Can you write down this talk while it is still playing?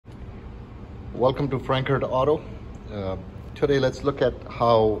Welcome to Frankert Auto. Today let's look at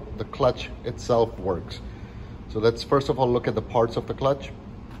how the clutch itself works. So let's first of all look at the parts of the clutch.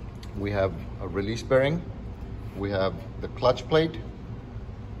 We have a release bearing, we have the clutch plate,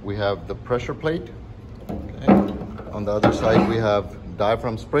 we have the pressure plate. Okay. On the other side we have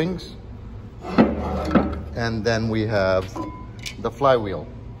diaphragm springs, and then we have the flywheel.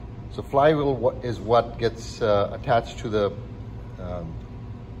 So flywheel is what gets attached to the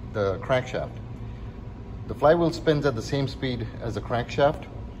crankshaft. The flywheel spins at the same speed as the crankshaft.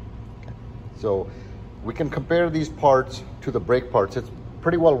 So we can compare these parts to the brake parts. It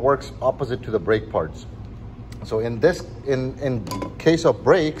pretty well works opposite to the brake parts. So in case of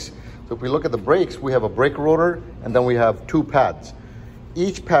brakes, so if we look at the brakes, we have a brake rotor and then we have two pads.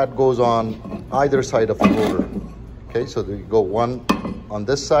 Each pad goes on either side of the rotor. Okay, so you go one on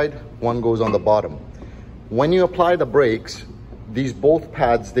this side, one goes on the bottom. When you apply the brakes, these both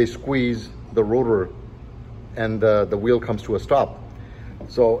pads, they squeeze the rotor and the wheel comes to a stop.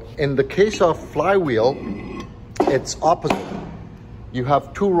 So in the case of flywheel, it's opposite. You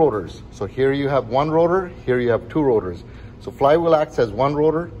have two rotors. So here you have one rotor, here you have two rotors. So flywheel acts as one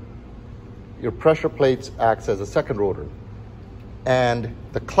rotor, your pressure plates acts as a second rotor. And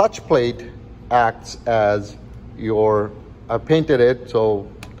the clutch plate acts as your, I painted it,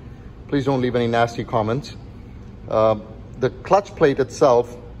 so please don't leave any nasty comments. The clutch plate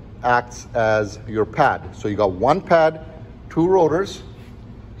itself acts as your pad. So you got one pad, two rotors.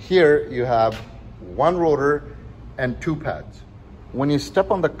 Here you have one rotor and two pads. When you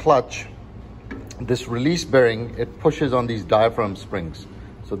step on the clutch, this release bearing, it pushes on these diaphragm springs.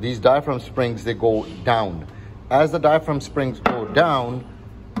 So these diaphragm springs, they go down. As the diaphragm springs go down,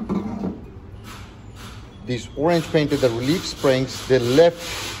 these orange painted, the relief springs, they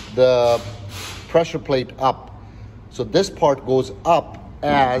lift the pressure plate up. So this part goes up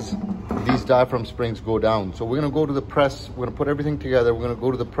as these diaphragm springs go down. So we're gonna go to the press, we're gonna put everything together, we're gonna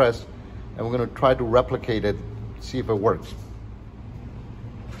go to the press, and we're gonna try to replicate it, see if it works.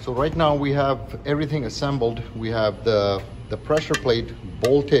 So right now we have everything assembled. We have the pressure plate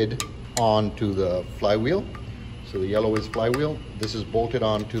bolted onto the flywheel. So the yellow is flywheel. This is bolted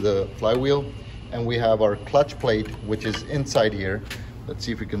onto the flywheel. And we have our clutch plate, which is inside here. Let's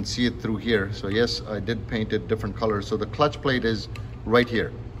see if we can see it through here. So yes, I did paint it different colors. So the clutch plate is right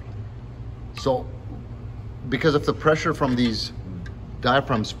here. So because of the pressure from these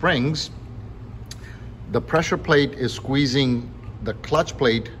diaphragm springs, the pressure plate is squeezing the clutch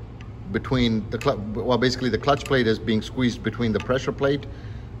plate between the basically the clutch plate is being squeezed between the pressure plate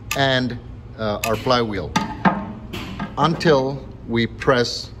and our flywheel until we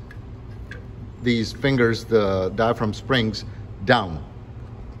press these fingers, the diaphragm springs, down.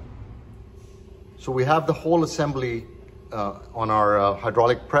 So we have the whole assembly on our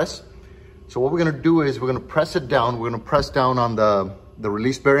hydraulic press. So what we're gonna do is we're gonna press it down. We're gonna press down on the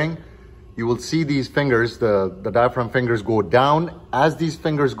release bearing. You will see these fingers, the diaphragm fingers go down. As these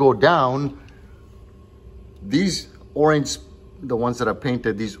fingers go down, these orange, the ones that I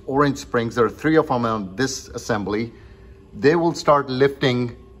painted, these orange springs, there are three of them on this assembly, they will start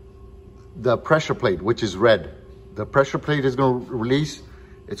lifting the pressure plate, which is red. The pressure plate is going to release,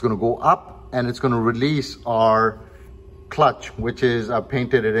 it's going to go up, and it's going to release our clutch, which is, I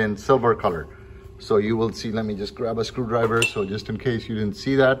painted it in silver color. So you will see, let me just grab a screwdriver, so just in case you didn't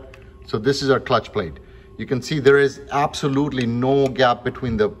see that. So this is our clutch plate. You can see there is absolutely no gap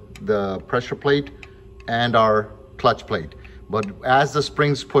between the pressure plate and our clutch plate. But as the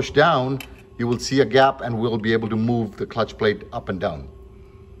springs push down, you will see a gap and we'll be able to move the clutch plate up and down.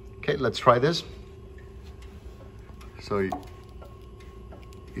 Okay, let's try this. So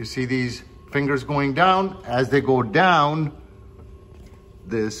you see these fingers going down. As they go down,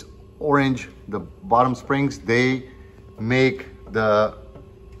 this orange, the bottom springs, they make the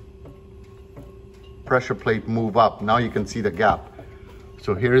pressure plate move up. Now you can see the gap.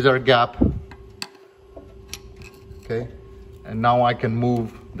 So here's our gap. Okay, and now I can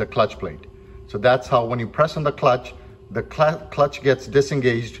move the clutch plate. So that's how when you press on the clutch clutch gets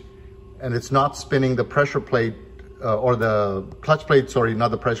disengaged and it's not spinning the pressure plate or the clutch plate, sorry,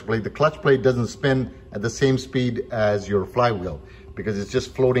 not the pressure plate. The clutch plate doesn't spin at the same speed as your flywheel because it's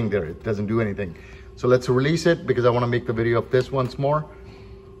just floating there. It doesn't do anything. So let's release it because I want to make the video of this once more.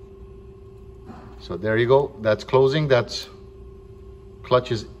 So there you go. That's closing. That's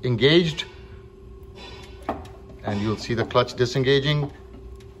clutch is engaged. And you'll see the clutch disengaging.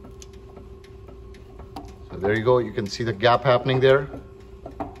 So there you go. You can see the gap happening there.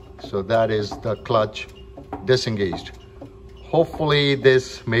 So that is the clutch disengaged. Hopefully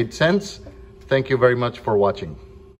this made sense. Thank you very much for watching.